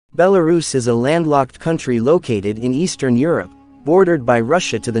Belarus is a landlocked country located in Eastern Europe, bordered by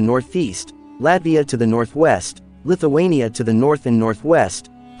Russia to the northeast, Latvia to the northwest, Lithuania to the north and northwest,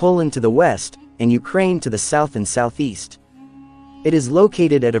 Poland to the west, and Ukraine to the south and southeast. It is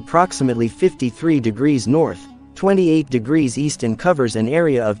located at approximately 53 degrees north, 28 degrees east and covers an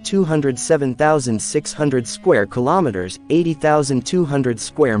area of 207,600 square kilometers, 80,200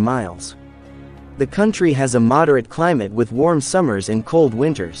 square miles. The country has a moderate climate with warm summers and cold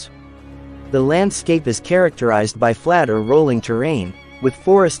winters. The landscape is characterized by flat or rolling terrain, with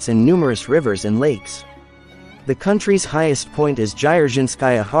forests and numerous rivers and lakes. The country's highest point is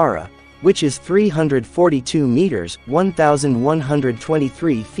Gyerzhinskaya Hara, which is 342 meters,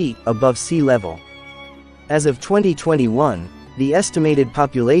 1,123 feet above sea level. As of 2021, the estimated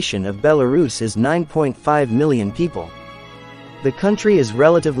population of Belarus is 9.5 million people. The country is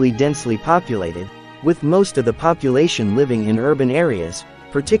relatively densely populated, with most of the population living in urban areas,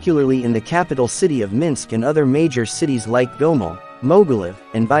 particularly in the capital city of Minsk and other major cities like Gomel, Mogilev,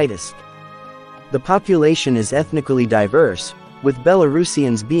 and Vitebsk. The population is ethnically diverse, with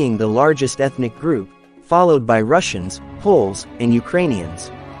Belarusians being the largest ethnic group, followed by Russians, Poles, and Ukrainians.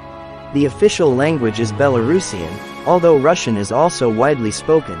 The official language is Belarusian, although Russian is also widely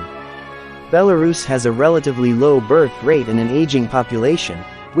spoken. Belarus has a relatively low birth rate and an aging population,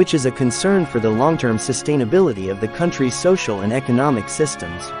 which is a concern for the long-term sustainability of the country's social and economic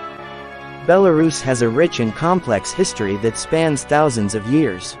systems. Belarus has a rich and complex history that spans thousands of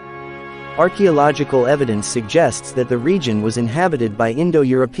years. Archaeological evidence suggests that the region was inhabited by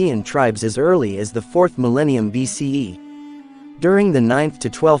Indo-European tribes as early as the 4th millennium BCE. During the 9th to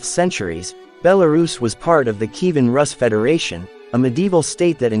 12th centuries, Belarus was part of the Kievan Rus Federation, a medieval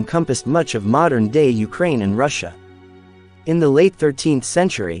state that encompassed much of modern-day Ukraine and Russia. In the late 13th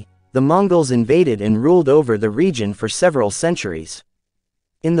century, the Mongols invaded and ruled over the region for several centuries.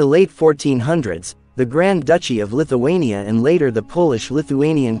 In the late 1400s, the Grand Duchy of Lithuania and later the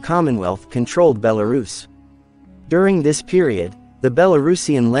Polish-Lithuanian Commonwealth controlled Belarus. During this period, the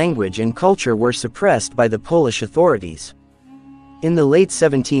Belarusian language and culture were suppressed by the Polish authorities. In the late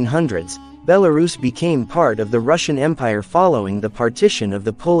 1700s, Belarus became part of the Russian Empire following the partition of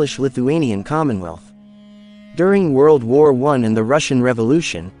the Polish-Lithuanian Commonwealth. During World War I and the Russian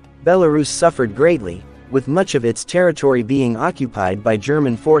Revolution, Belarus suffered greatly, with much of its territory being occupied by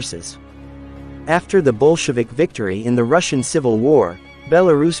German forces. After the Bolshevik victory in the Russian Civil War,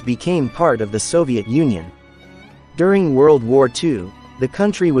 Belarus became part of the Soviet Union. During World War II, the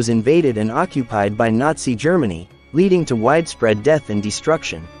country was invaded and occupied by Nazi Germany, leading to widespread death and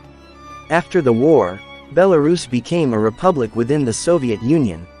destruction. After the war, Belarus became a republic within the Soviet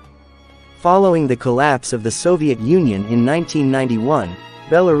Union. Following the collapse of the Soviet Union in 1991,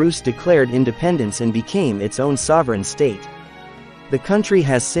 Belarus declared independence and became its own sovereign state. The country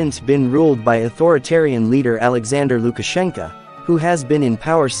has since been ruled by authoritarian leader Alexander Lukashenko, who has been in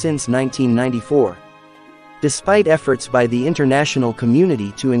power since 1994. Despite efforts by the international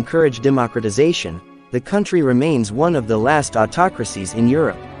community to encourage democratization, the country remains one of the last autocracies in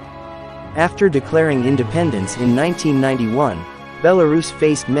Europe. After declaring independence in 1991, Belarus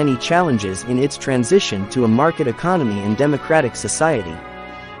faced many challenges in its transition to a market economy and democratic society.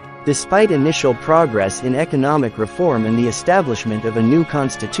 Despite initial progress in economic reform and the establishment of a new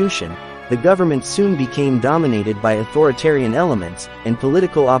constitution, the government soon became dominated by authoritarian elements, and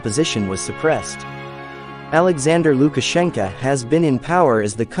political opposition was suppressed. Alexander Lukashenko has been in power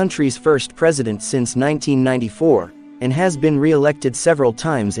as the country's first president since 1994, and has been re-elected several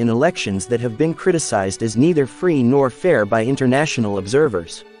times in elections that have been criticized as neither free nor fair by international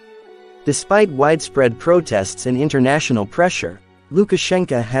observers. Despite widespread protests and international pressure,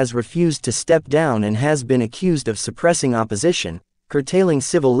 Lukashenko has refused to step down and has been accused of suppressing opposition, curtailing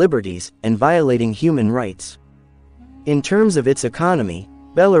civil liberties, and violating human rights. In terms of its economy,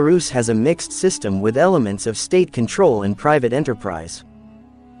 Belarus has a mixed system with elements of state control and private enterprise.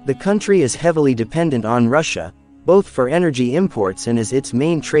 The country is heavily dependent on Russia, both for energy imports and as its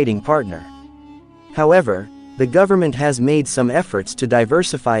main trading partner. However, the government has made some efforts to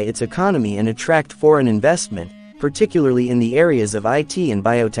diversify its economy and attract foreign investment, particularly in the areas of IT and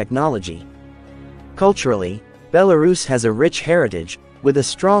biotechnology. Culturally, Belarus has a rich heritage, with a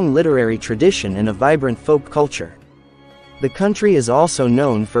strong literary tradition and a vibrant folk culture. The country is also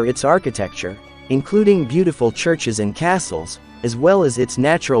known for its architecture, including beautiful churches and castles, as well as its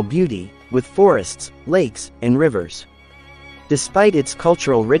natural beauty, with forests, lakes, and rivers. Despite its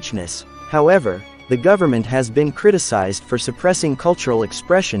cultural richness, however, the government has been criticized for suppressing cultural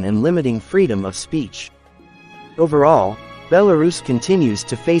expression and limiting freedom of speech. Overall, Belarus continues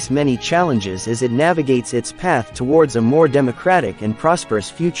to face many challenges as it navigates its path towards a more democratic and prosperous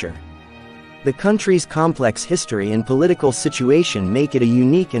future. The country's complex history and political situation make it a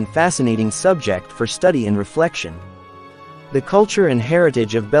unique and fascinating subject for study and reflection. The culture and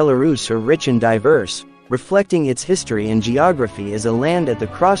heritage of Belarus are rich and diverse, reflecting its history and geography as a land at the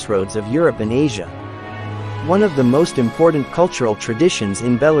crossroads of Europe and Asia. One of the most important cultural traditions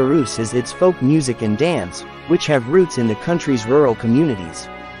in Belarus is its folk music and dance, which have roots in the country's rural communities.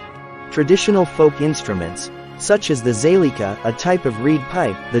 Traditional folk instruments, such as the zalika, a type of reed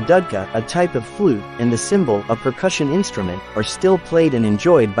pipe, the dudka, a type of flute, and the cymbal, a percussion instrument, are still played and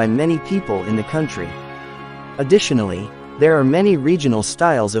enjoyed by many people in the country. Additionally, there are many regional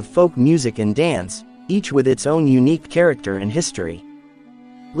styles of folk music and dance, each with its own unique character and history.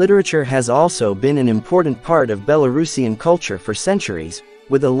 Literature has also been an important part of Belarusian culture for centuries,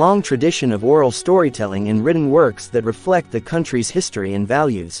 with a long tradition of oral storytelling and written works that reflect the country's history and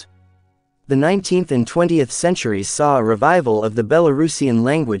values. The 19th and 20th centuries saw a revival of the Belarusian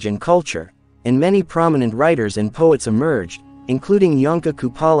language and culture, and many prominent writers and poets emerged, including Yonka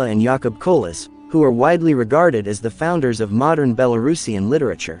Kupala and Jakub Kolas, who are widely regarded as the founders of modern Belarusian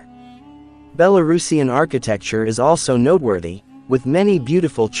literature. Belarusian architecture is also noteworthy, with many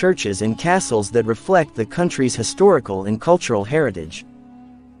beautiful churches and castles that reflect the country's historical and cultural heritage.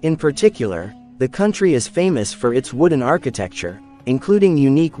 In particular, the country is famous for its wooden architecture, including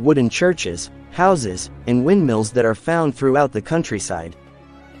unique wooden churches, houses, and windmills that are found throughout the countryside.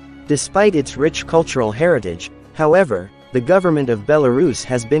 Despite its rich cultural heritage, however, the government of Belarus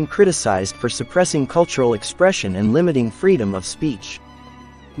has been criticized for suppressing cultural expression and limiting freedom of speech.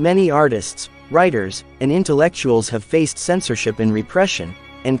 Many artists, writers, and intellectuals have faced censorship and repression,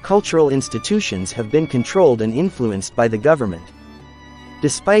 and cultural institutions have been controlled and influenced by the government.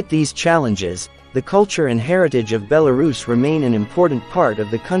 Despite these challenges, the culture and heritage of Belarus remain an important part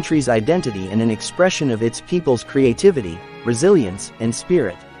of the country's identity and an expression of its people's creativity, resilience, and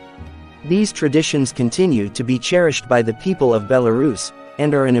spirit. These traditions continue to be cherished by the people of Belarus,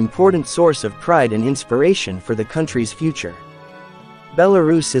 and are an important source of pride and inspiration for the country's future.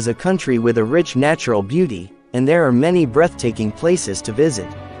 Belarus is a country with a rich natural beauty, and there are many breathtaking places to visit.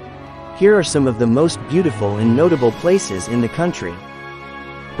 Here are some of the most beautiful and notable places in the country.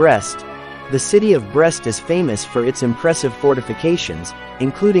 Brest. The city of Brest is famous for its impressive fortifications,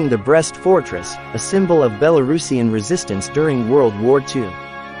 including the Brest Fortress, a symbol of Belarusian resistance during World War II.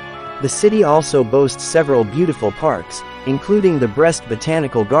 The city also boasts several beautiful parks, including the Brest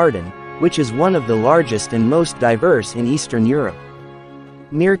Botanical Garden, which is one of the largest and most diverse in Eastern Europe.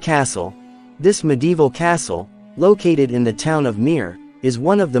 Mir Castle. This medieval castle, located in the town of Mir, is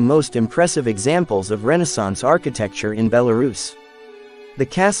one of the most impressive examples of Renaissance architecture in Belarus. The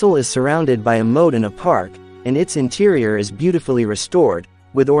castle is surrounded by a moat and a park, and its interior is beautifully restored,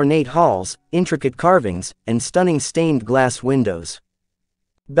 with ornate halls, intricate carvings, and stunning stained glass windows.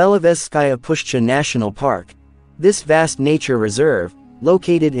 Belovezskaya Pushcha National Park. This vast nature reserve,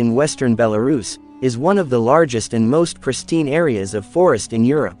 located in western Belarus, is one of the largest and most pristine areas of forest in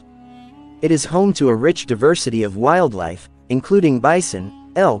Europe. It is home to a rich diversity of wildlife, including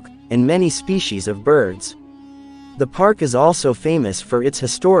bison, elk, and many species of birds. The park is also famous for its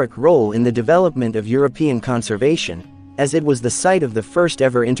historic role in the development of European conservation, as it was the site of the first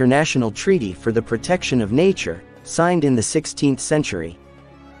ever international treaty for the protection of nature, signed in the 16th century.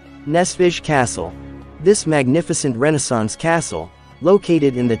 Nesvizh Castle. This magnificent Renaissance castle,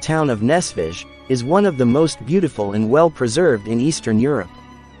 located in the town of Nesvizh, is one of the most beautiful and well-preserved in Eastern Europe.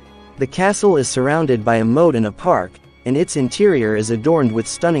 The castle is surrounded by a moat and a park, and its interior is adorned with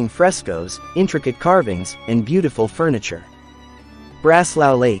stunning frescoes, intricate carvings, and beautiful furniture.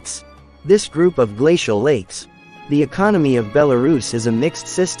 Braslau Lakes. This group of glacial lakes. The economy of Belarus is a mixed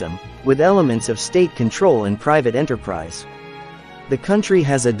system, with elements of state control and private enterprise. The country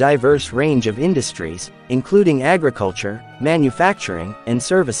has a diverse range of industries, including agriculture, manufacturing, and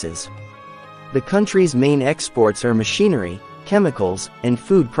services. The country's main exports are machinery, chemicals, and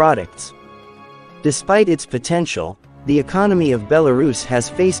food products. Despite its potential, the economy of Belarus has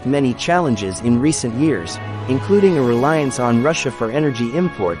faced many challenges in recent years, including a reliance on Russia for energy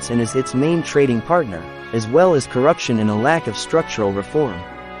imports and as its main trading partner, as well as corruption and a lack of structural reform.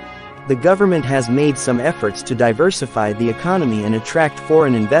 The government has made some efforts to diversify the economy and attract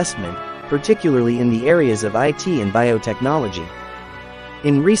foreign investment, particularly in the areas of IT and biotechnology.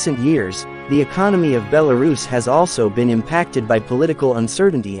 In recent years, the economy of Belarus has also been impacted by political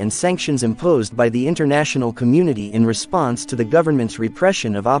uncertainty and sanctions imposed by the international community in response to the government's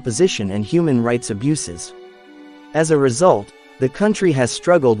repression of opposition and human rights abuses. As a result, the country has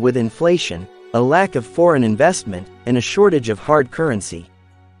struggled with inflation, a lack of foreign investment, and a shortage of hard currency.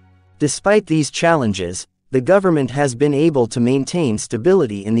 Despite these challenges, the government has been able to maintain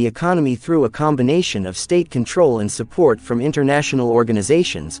stability in the economy through a combination of state control and support from international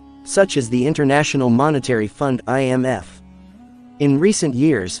organizations, such as the International Monetary Fund (IMF). In recent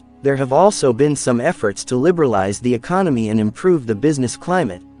years, there have also been some efforts to liberalize the economy and improve the business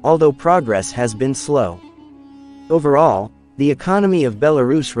climate, although progress has been slow. Overall, the economy of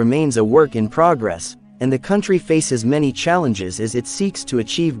Belarus remains a work in progress, and the country faces many challenges as it seeks to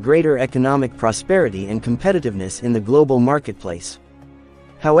achieve greater economic prosperity and competitiveness in the global marketplace.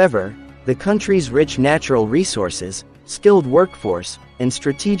 However, the country's rich natural resources, skilled workforce, and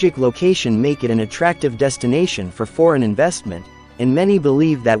strategic location make it an attractive destination for foreign investment, and many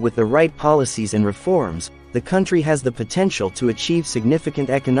believe that with the right policies and reforms, the country has the potential to achieve significant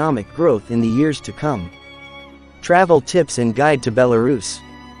economic growth in the years to come. Travel tips and guide to Belarus.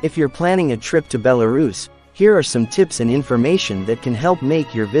 If you're planning a trip to Belarus, here are some tips and information that can help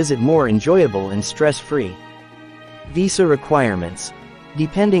make your visit more enjoyable and stress-free. Visa requirements.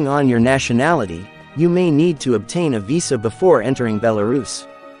 Depending on your nationality, you may need to obtain a visa before entering Belarus.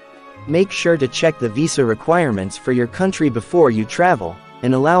 Make sure to check the visa requirements for your country before you travel,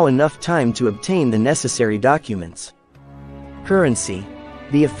 and allow enough time to obtain the necessary documents. Currency.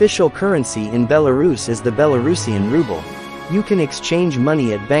 The official currency in Belarus is the Belarusian ruble. You can exchange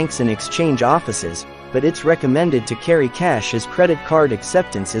money at banks and exchange offices, but it's recommended to carry cash as credit card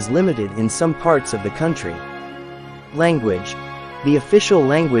acceptance is limited in some parts of the country. Language. The official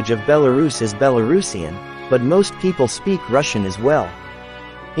language of Belarus is Belarusian, but most people speak Russian as well.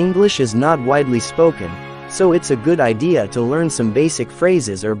 English is not widely spoken, so it's a good idea to learn some basic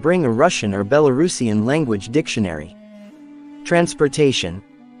phrases or bring a Russian or Belarusian language dictionary. Transportation.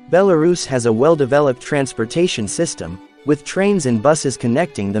 Belarus has a well-developed transportation system, with trains and buses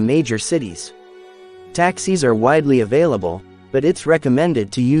connecting the major cities. Taxis are widely available, but it's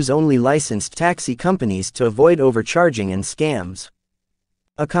recommended to use only licensed taxi companies to avoid overcharging and scams.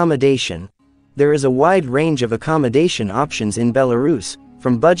 Accommodation. There is a wide range of accommodation options in Belarus,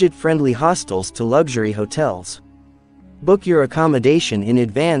 from budget-friendly hostels to luxury hotels. Book your accommodation in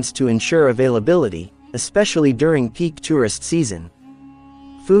advance to ensure availability, especially during peak tourist season.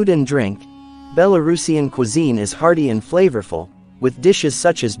 Food and drink. Belarusian cuisine is hearty and flavorful, with dishes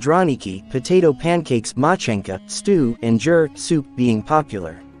such as draniki, potato pancakes, machenka, stew, and jur soup being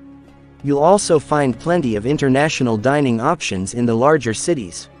popular. You'll also find plenty of international dining options in the larger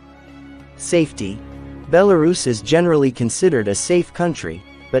cities. Safety. Belarus is generally considered a safe country,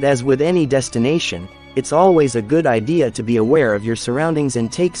 but as with any destination, it's always a good idea to be aware of your surroundings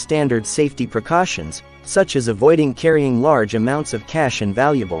and take standard safety precautions, such as avoiding carrying large amounts of cash and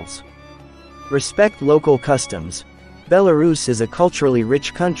valuables. Respect local customs. Belarus is a culturally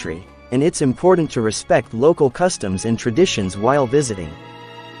rich country, and it's important to respect local customs and traditions while visiting.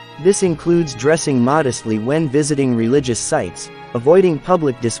 This includes dressing modestly when visiting religious sites, avoiding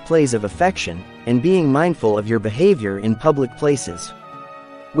public displays of affection, and being mindful of your behavior in public places.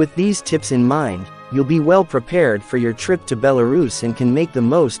 With these tips in mind, you'll be well prepared for your trip to Belarus and can make the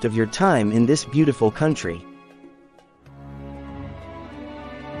most of your time in this beautiful country.